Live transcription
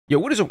Yo,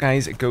 what is up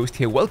guys, Ghost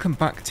here, welcome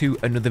back to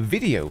another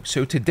video.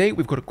 So today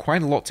we've got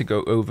quite a lot to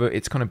go over.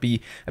 It's going to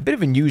be a bit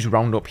of a news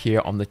roundup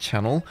here on the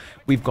channel.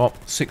 We've got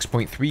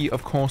 6.3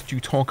 of course to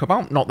talk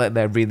about, not that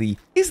there really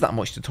is that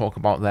much to talk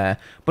about there,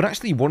 but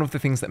actually one of the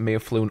things that may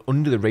have flown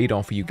under the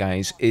radar for you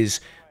guys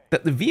is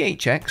that the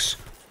VHX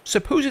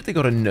supposedly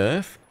got a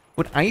nerf,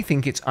 but I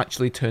think it's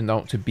actually turned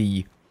out to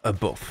be a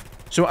buff.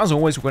 So as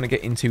always, we're going to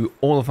get into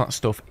all of that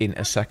stuff in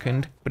a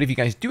second, but if you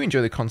guys do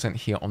enjoy the content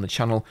here on the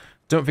channel,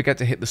 don't forget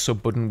to hit the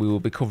sub button. We will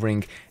be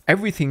covering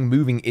everything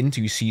moving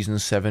into Season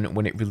 7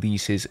 when it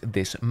releases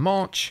this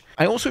March.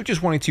 I also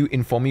just wanted to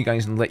inform you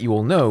guys and let you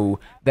all know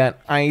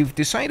that I've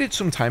decided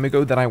some time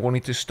ago that I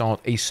wanted to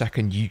start a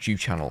second YouTube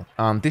channel.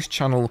 And this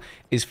channel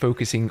is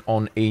focusing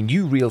on a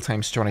new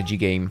real-time strategy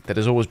game that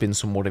has always been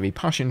somewhat of a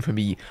passion for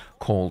me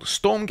called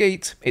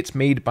Stormgate. It's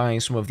made by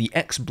some of the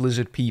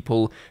ex-Blizzard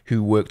people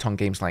who worked on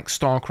games like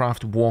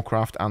StarCraft,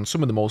 Warcraft, and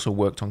some of them also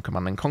worked on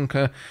Command &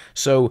 Conquer.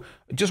 So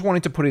just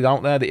wanted to put it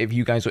out there that if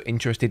you guys are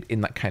interested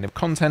in that kind of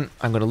content,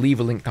 I'm going to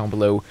leave a link down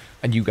below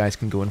and you guys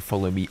can go and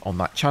follow me on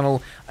that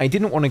channel. I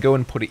didn't want to go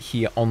and put it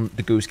here on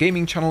the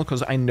Ghostgaming channel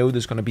because I know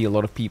there's going to be a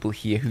lot of people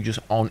here who just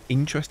aren't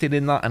interested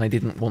in that, and I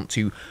didn't want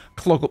to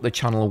clog up the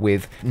channel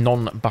with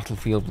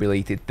non-Battlefield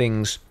related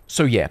things.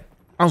 So yeah,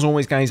 as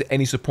always guys,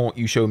 any support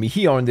you show me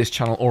here on this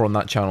channel or on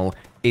that channel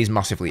is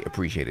massively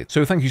appreciated.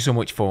 So thank you so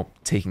much for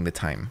taking the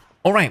time.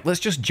 Alright, let's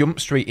just jump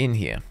straight in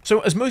here. So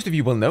as most of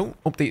you will know,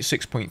 update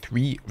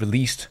 6.3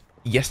 released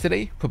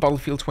yesterday for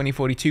Battlefield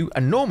 2042,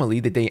 and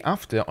normally the day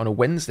after, on a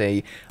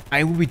Wednesday,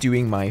 I will be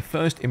doing my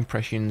first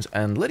impressions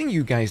and letting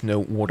you guys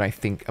know what I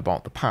think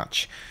about the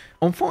patch.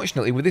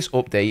 Unfortunately, with this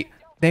update,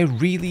 there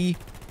really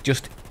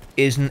just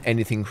isn't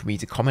anything for me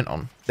to comment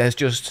on.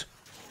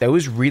 There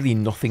was really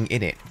nothing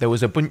in it. There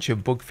was a bunch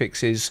of bug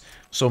fixes,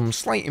 some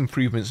slight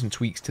improvements and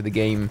tweaks to the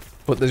game,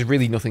 but there's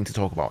really nothing to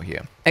talk about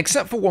here.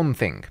 Except for one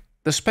thing.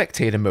 The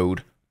Spectator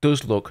Mode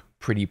does look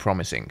pretty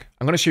promising.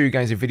 I'm going to show you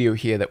guys a video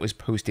here that was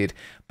posted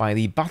by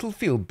the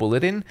Battlefield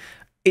Bulletin.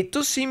 It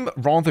does seem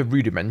rather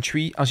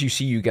rudimentary. As you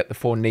see, you get the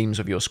 4 names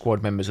of your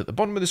squad members at the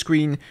bottom of the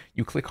screen.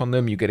 You click on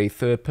them, you get a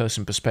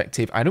third-person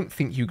perspective. I don't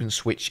think you can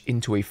switch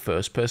into a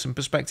first-person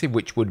perspective,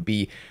 which would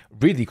be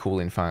really cool,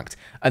 in fact.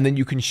 And then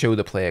you can show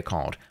the player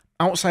card.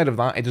 Outside of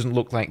that, it doesn't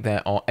look like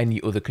there are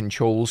any other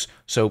controls,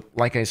 so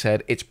like I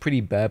said, it's pretty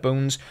bare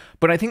bones,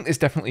 but I think this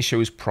definitely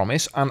shows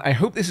promise, and I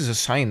hope this is a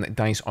sign that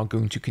DICE are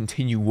going to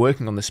continue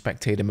working on the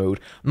Spectator Mode,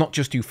 not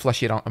just to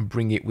flesh it out and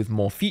bring it with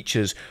more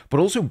features, but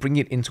also bring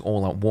it into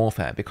all-out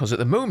warfare, because at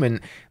the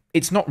moment,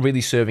 it's not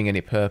really serving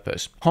any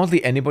purpose.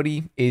 Hardly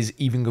anybody is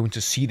even going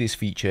to see this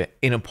feature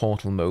in a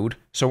Portal mode,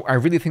 so I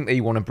really think they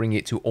want to bring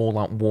it to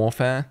all-out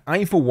warfare.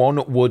 I, for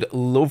one, would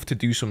love to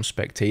do some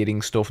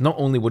spectating stuff. Not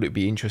only would it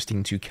be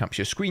interesting to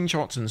capture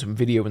screenshots and some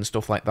video and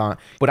stuff like that,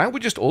 but I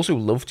would just also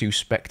love to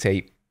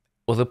spectate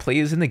other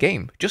players in the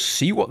game. Just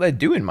see what they're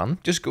doing, man.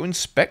 Just go and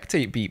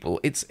spectate people.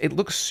 It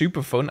looks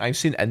super fun. I've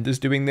seen Enders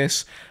doing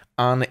this,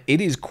 and it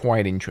is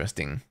quite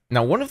interesting.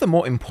 Now, one of the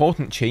more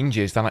important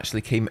changes that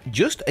actually came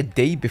just a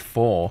day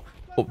before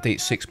Update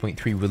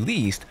 6.3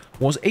 released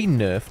was a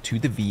nerf to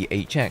the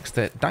VHX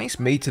that DICE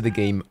made to the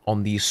game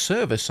on the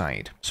server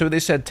side. So they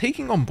said,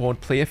 taking on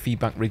board player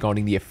feedback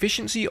regarding the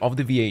efficiency of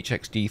the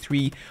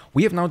VHX-D3,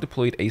 we have now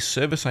deployed a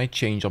server-side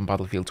change on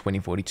Battlefield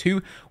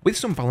 2042 with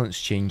some balance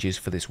changes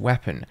for this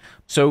weapon.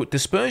 So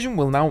dispersion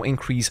will now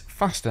increase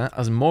faster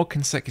as more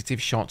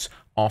consecutive shots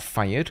are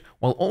fired,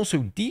 while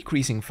also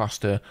decreasing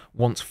faster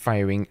once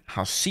firing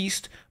has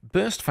ceased.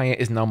 Burst fire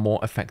is now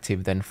more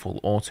effective than full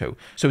auto.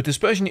 So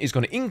dispersion is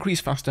going to increase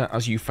faster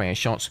as you fire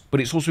shots,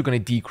 but it's also going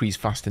to decrease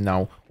faster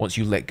now once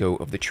you let go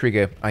of the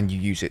trigger and you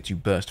use it to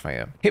burst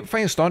fire.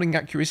 Hipfire starting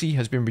accuracy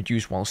has been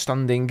reduced while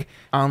standing,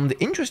 and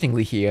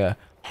interestingly here,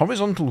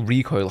 horizontal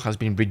recoil has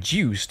been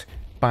reduced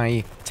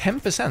by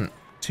 10%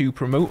 to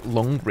promote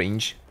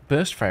long-range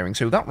burst firing.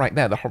 So that right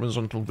there, the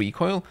horizontal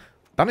recoil,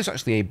 that is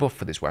actually a buff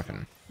for this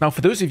weapon. Now,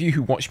 for those of you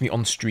who watched me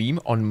on stream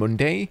on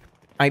Monday,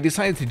 I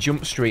decided to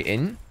jump straight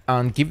in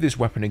and give this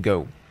weapon a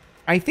go.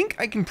 I think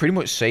I can pretty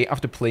much say,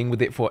 after playing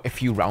with it for a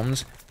few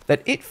rounds,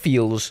 that it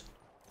feels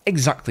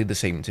exactly the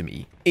same to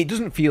me. It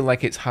doesn't feel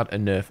like it's had a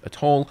nerf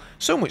at all,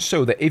 so much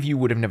so that if you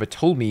would have never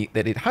told me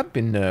that it had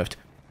been nerfed,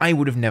 I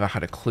would have never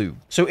had a clue.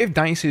 So if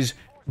DICE's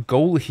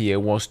goal here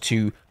was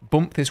to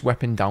bump this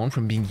weapon down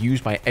from being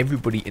used by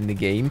everybody in the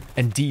game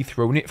and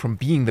dethrone it from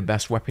being the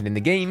best weapon in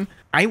the game,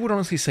 I would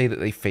honestly say that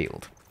they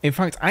failed. In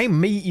fact, I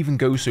may even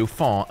go so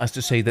far as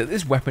to say that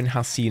this weapon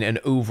has seen an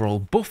overall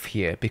buff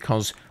here,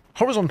 because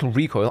horizontal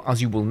recoil,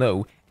 as you will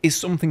know, is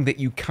something that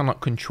you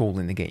cannot control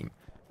in the game.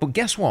 But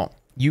guess what?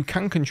 You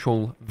can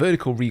control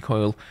vertical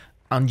recoil,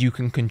 and you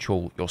can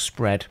control your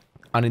spread.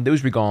 And in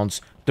those regards,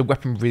 the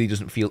weapon really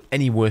doesn't feel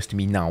any worse to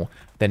me now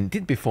than it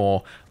did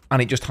before, and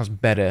it just has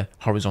better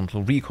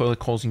horizontal recoil,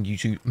 causing you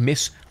to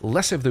miss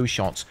less of those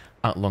shots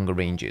at longer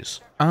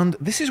ranges. And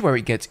this is where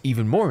it gets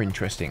even more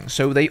interesting.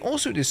 So they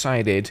also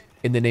decided,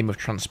 in the name of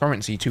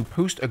transparency, to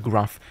post a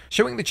graph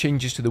showing the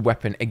changes to the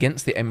weapon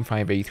against the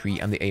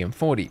M5A3 and the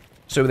AM40.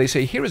 So they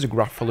say here is a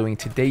graph following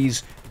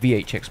today's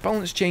VHX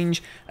balance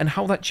change and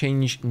how that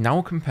change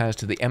now compares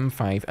to the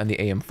M5 and the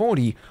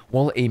AM40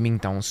 while aiming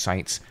down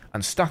sights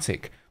and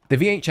static. The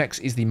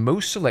VHX is the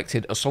most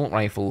selected assault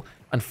rifle,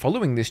 and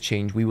following this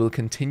change we will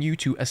continue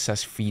to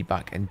assess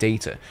feedback and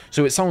data.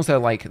 So it sounds there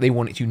like they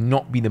want it to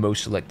not be the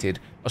most selected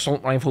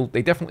assault rifle.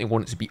 They definitely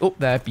want it to be up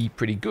there, be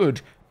pretty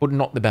good, but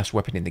not the best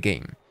weapon in the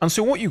game. And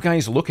so what you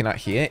guys are looking at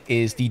here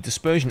is the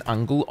dispersion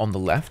angle on the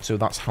left, so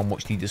that's how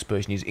much the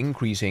dispersion is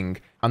increasing,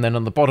 and then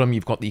on the bottom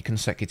you've got the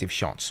consecutive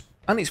shots.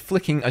 And it's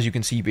flicking, as you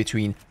can see,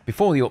 between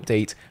before the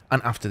update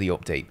and after the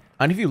update.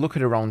 And if you look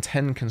at around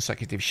 10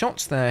 consecutive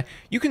shots there,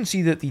 you can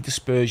see that the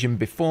dispersion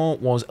before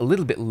was a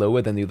little bit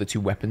lower than the other two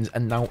weapons,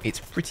 and now it's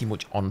pretty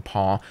much on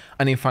par.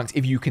 And in fact,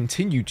 if you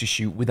continue to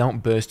shoot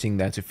without bursting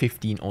there to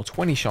 15 or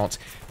 20 shots,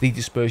 the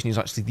dispersion is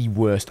actually the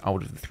worst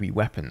out of the three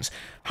weapons.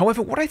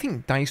 However, what I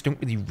think DICE don't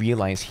really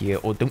realize here,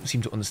 or don't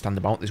seem to understand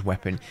about this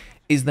weapon,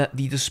 is that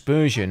the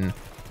dispersion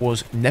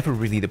was never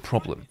really the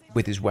problem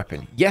with his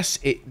weapon. Yes,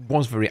 it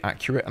was very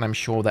accurate, and I'm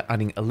sure that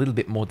adding a little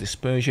bit more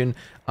dispersion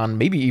and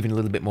maybe even a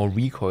little bit more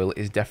recoil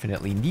is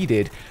definitely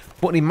needed,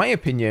 but in my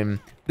opinion,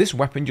 this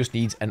weapon just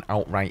needs an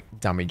outright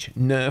damage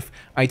nerf.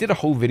 I did a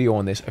whole video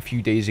on this a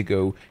few days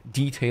ago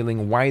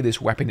detailing why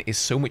this weapon is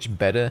so much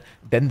better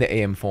than the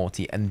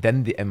AM40 and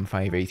then the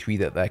M5A3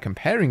 that they're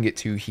comparing it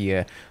to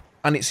here.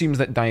 And it seems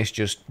that DICE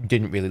just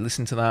didn't really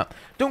listen to that.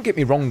 Don't get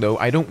me wrong though,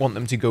 I don't want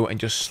them to go and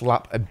just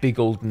slap a big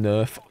old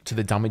nerf to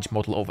the damage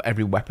model of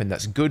every weapon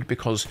that's good,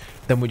 because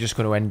then we're just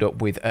going to end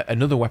up with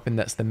another weapon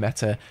that's the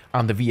meta,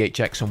 and the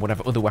VHX and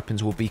whatever other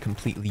weapons will be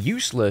completely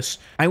useless.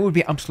 I would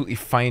be absolutely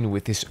fine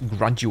with this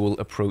gradual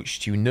approach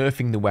to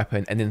nerfing the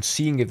weapon and then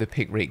seeing if the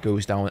pick rate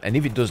goes down, and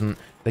if it doesn't,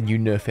 then you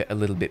nerf it a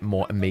little bit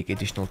more and make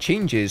additional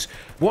changes.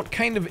 What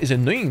kind of is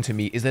annoying to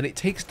me is that it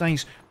takes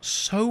DICE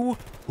so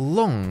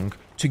long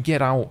to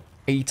get out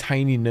a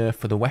tiny nerf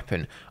for the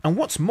weapon, and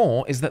what's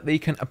more is that they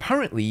can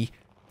apparently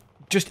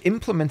just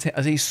implement it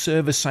as a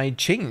server-side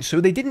change, so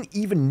they didn't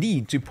even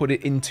need to put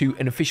it into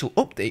an official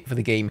update for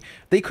the game.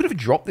 They could have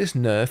dropped this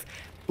nerf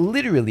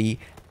literally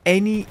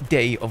any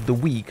day of the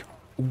week,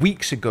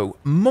 weeks ago,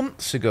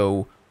 months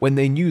ago, when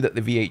they knew that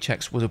the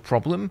VHX was a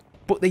problem,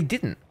 but they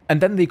didn't. And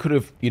then they could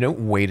have, you know,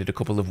 waited a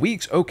couple of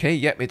weeks. Okay,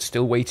 yep, it's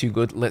still way too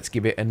good. Let's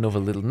give it another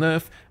little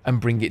nerf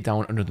and bring it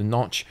down another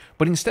notch.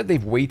 But instead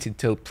they've waited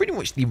till pretty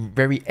much the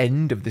very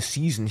end of the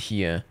season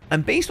here.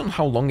 And based on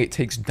how long it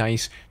takes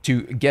DICE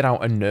to get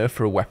out a nerf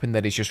for a weapon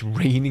that is just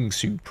reigning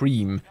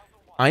supreme,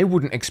 I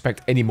wouldn't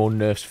expect any more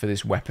nerfs for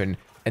this weapon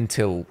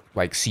until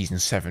like Season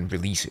 7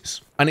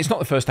 releases. And it's not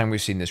the first time we've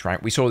seen this,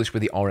 right? We saw this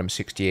with the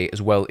RM68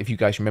 as well. If you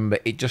guys remember,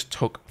 it just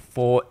took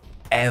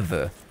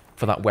forever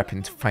for that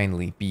weapon to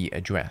finally be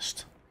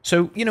addressed.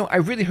 So, you know, I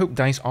really hope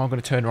DICE are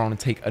going to turn around and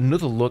take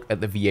another look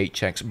at the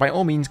VHX. By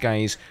all means,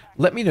 guys,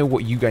 let me know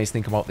what you guys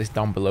think about this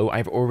down below.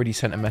 I've already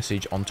sent a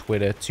message on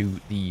Twitter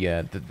to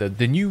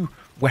the new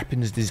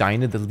weapons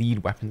designer, the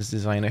lead weapons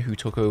designer who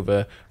took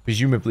over,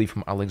 presumably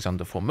from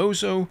Alexander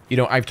Formoso. You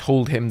know, I've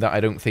told him that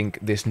I don't think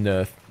this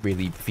nerf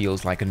really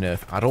feels like a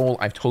nerf at all.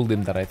 I've told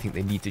him that I think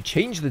they need to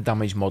change the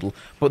damage model,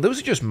 but those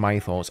are just my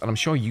thoughts, and I'm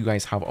sure you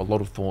guys have a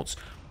lot of thoughts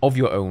of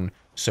your own.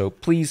 So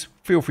please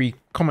feel free,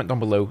 comment down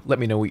below, let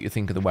me know what you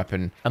think of the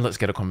weapon, and let's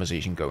get a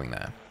conversation going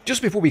there.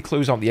 Just before we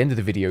close out the end of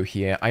the video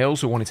here, I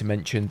also wanted to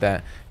mention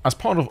that as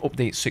part of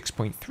update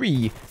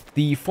 6.3,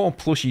 the 4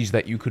 plushies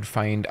that you could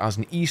find as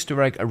an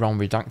Easter egg around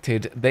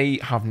Redacted, they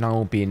have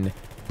now been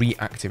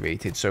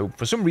reactivated. So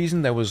for some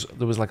reason there was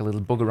like a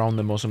little bug around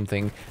them or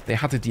something. They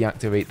had to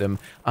deactivate them,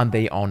 and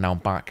they are now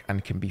back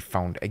and can be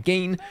found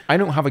again. I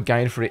don't have a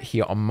guide for it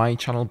here on my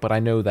channel, but I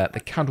know that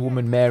the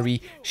Cadwoman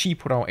Mary, she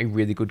put out a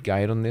really good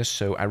guide on this,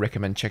 so I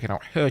recommend checking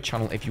out her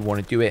channel if you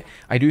want to do it.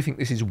 I do think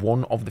this is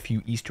one of the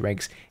few Easter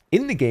eggs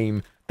in the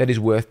game that is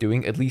worth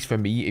doing, at least for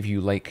me, if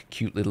you like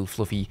cute little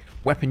fluffy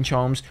weapon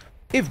charms.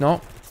 If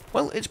not,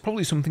 well, it's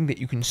probably something that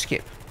you can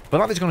skip. But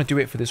that is going to do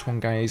it for this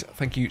one, guys.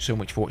 Thank you so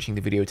much for watching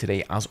the video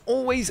today. As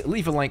always,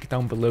 leave a like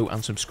down below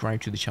and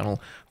subscribe to the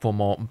channel for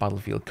more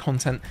Battlefield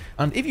content.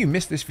 And if you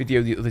missed this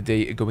video the other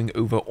day going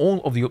over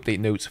all of the update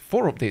notes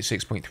for update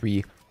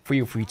 6.3,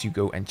 feel free to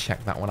go and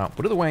check that one out.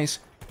 But otherwise,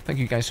 thank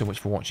you guys so much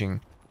for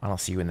watching, and I'll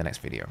see you in the next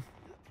video.